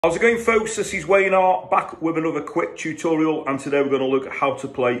How's it going, folks? This is Wayne Art back with another quick tutorial, and today we're going to look at how to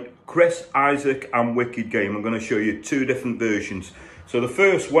play Chris Isaak and Wicked game. I'm going to show you two different versions. So the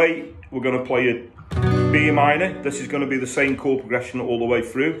first way, we're going to play a B minor. This is going to be the same chord progression all the way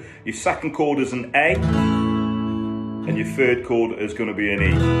through. Your second chord is an A, and your third chord is going to be an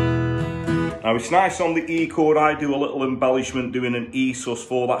E. Now it's nice on the E chord. I do a little embellishment doing an E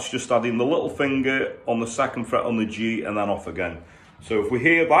sus4. That's just adding the little finger on the second fret on the G and then off again. So if we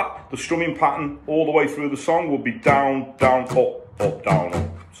hear that, the strumming pattern all the way through the song will be down, down, up, up, down, up.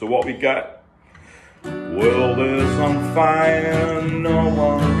 So what we get, world is on fire, no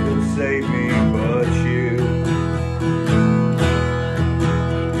one can save me but you.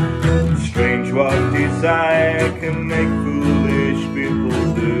 Strange what desire can make foolish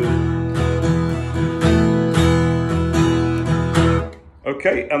people do.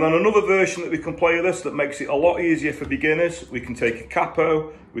 Okay, and then another version that we can play of this that makes it a lot easier for beginners. We can take a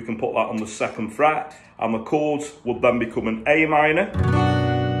capo, we can put that on the second fret, and the chords would then become an A minor,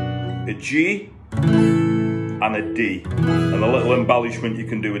 a G, and a D. And a little embellishment, you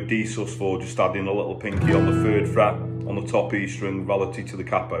can do a D sus4, just adding a little pinky on the third fret on the top E string relative to the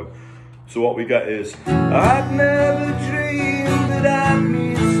capo. So what we get is, I'd never dreamed that I'd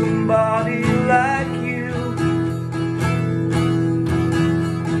meet somebody like you.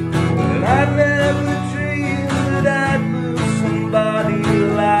 I've never